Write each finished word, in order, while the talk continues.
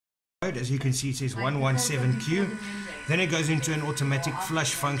As you can see, it says 117Q. Then it goes into an automatic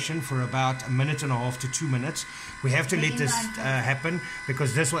flush function for about 1.5 to 2 minutes. We have to let this happen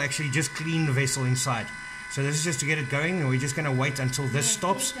because this will actually just clean the vessel inside. So this is just to get it going, and we're just going to wait until this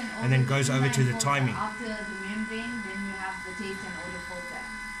stops and then goes over to the timing. After the membrane, then you have the taste and odor filter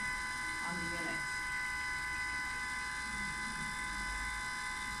on the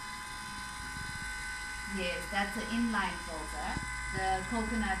unit. Yes, that's an inline filter. The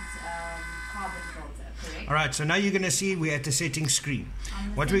coconut carbon filter, correct? Alright, so now you're going to see we're at the settings screen.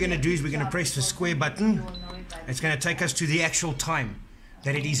 What we're going to do is we're going to press the square button. It's going to take us to the actual time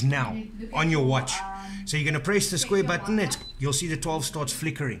that it is now on your watch. So you're going to press the square button, you'll see the 12 starts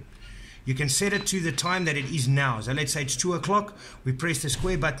flickering. You can set it to the time that it is now. So let's say it's 2 o'clock. We press the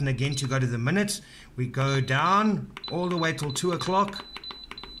square button again to go to the minutes. We go down all the way till 2 o'clock.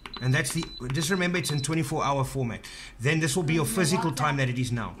 And that's just remember it's in 24-hour format. Then this will be your physical time that it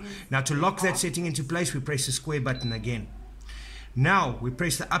is now. Now to lock that setting into place, we press the square button again. Now we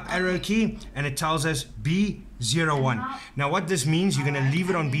press the up arrow key and it tells us B01. Now what this means, you're going to leave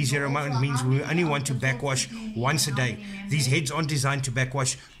it on B01. It means we only want to backwash once a day. These heads aren't designed to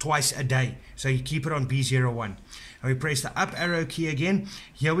backwash twice a day. So you keep it on B01. And we press the up arrow key again.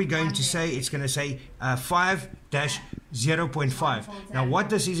 Here we're going to say, it's going to say 5-0.5. Now what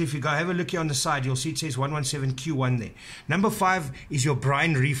this is, if you go have a look here on the side, you'll see it says 117Q1 there. Number 5 is your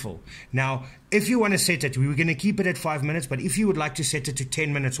brine refill. Now if you want to set it, we were going to keep it at 5 minutes, but if you would like to set it to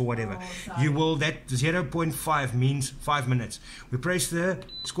 10 minutes or whatever, you will, that 0.5 means 5 minutes. We press the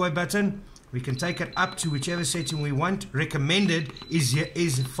square button. We can take it up to whichever setting we want. Recommended is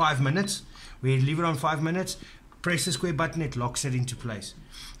 5 minutes. We leave it on 5 minutes. Press the square button, it locks it into place.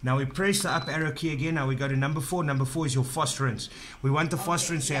 Now we press the up arrow key again. Now we go to number 4. Number 4 is your phosphorance. We want the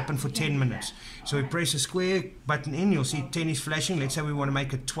phosphorance to happen for 10 minutes. So we press the square button in. You'll see 10 is flashing. Let's say we want to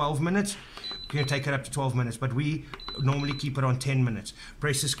make it 12 minutes. We're going to take it up to 12 minutes, but we normally keep it on 10 minutes.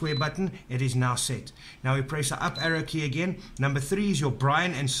 Press the square button. It is now set. Now we press the up arrow key again. Number 3 is your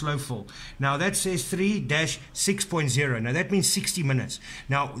brine and slow fill. Now that says 3-6.0. Now that means 60 minutes.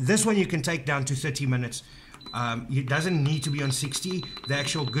 Now this one you can take down to 30 minutes. It doesn't need to be on 60. The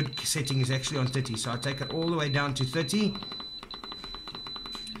actual good setting is actually on 30. So I'll take it all the way down to 30.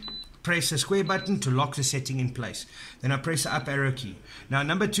 Press the square button to lock the setting in place. Then I press the up arrow key. Now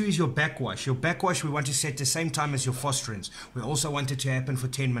number 2 is your backwash. Your backwash we want to set the same time as your phosphorance. We also want it to happen for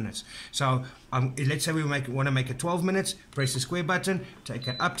 10 minutes. So let's say we want to make it 12 minutes. Press the square button, take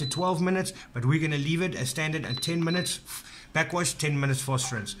it up to 12 minutes, but we're going to leave it as standard at 10 minutes. Backwash, 10 minutes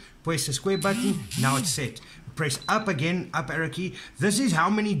phosphorance. Press the square button, now it's set. Press up again, up arrow key. This is how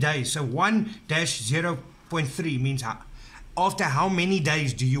many days. So 1-0.3 means after how many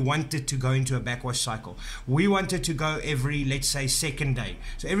days do you want it to go into a backwash cycle? We want it to go every, let's say, second day.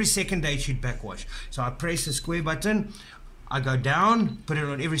 So every second day it should backwash. So I press the square button. I go down, put it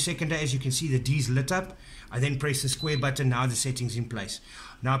on every second day. As you can see, the D's lit up. I then press the square button. Now the setting's in place.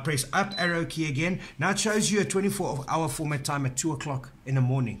 Now I press up arrow key again. Now it shows you a 24-hour format time at 2 o'clock in the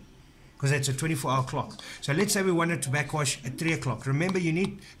morning, because that's a 24-hour clock. So let's say we wanted to backwash at 3 o'clock. Remember, you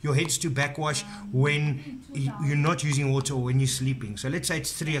need your heads to backwash when you're not using water or when you're sleeping. So let's say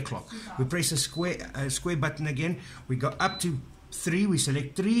it's 3 o'clock. We press the square button again. We go up to 3. We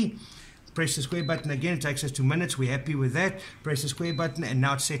select 3. Press the square button again. It takes us 2 minutes. We're happy with that. Press the square button, and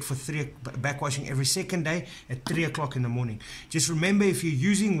now it's set for backwashing every second day at 3 o'clock in the morning. Just remember, if you're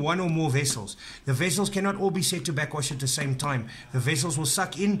using one or more vessels, the vessels cannot all be set to backwash at the same time. The vessels will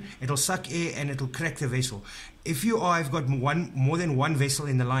suck in, it'll suck air, and it'll crack the vessel. If you have got more than one vessel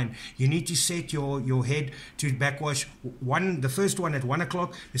in the line, you need to set your head to backwash the first one at 1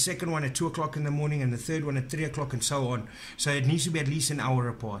 o'clock, the second one at 2 o'clock in the morning, and the third one at 3 o'clock, and so on. So it needs to be at least an hour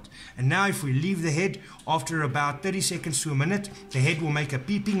apart. And now if we leave the head, after about 30 seconds to a minute, the head will make a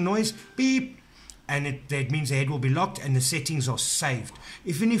beeping noise, beep, and that means the head will be locked and the settings are saved.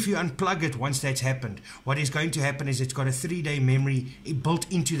 Even if you unplug it once that's happened, what is going to happen is it's got a 3-day memory built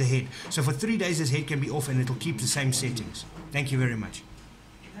into the head. So for 3 days this head can be off and it'll keep the same settings. Thank you very much.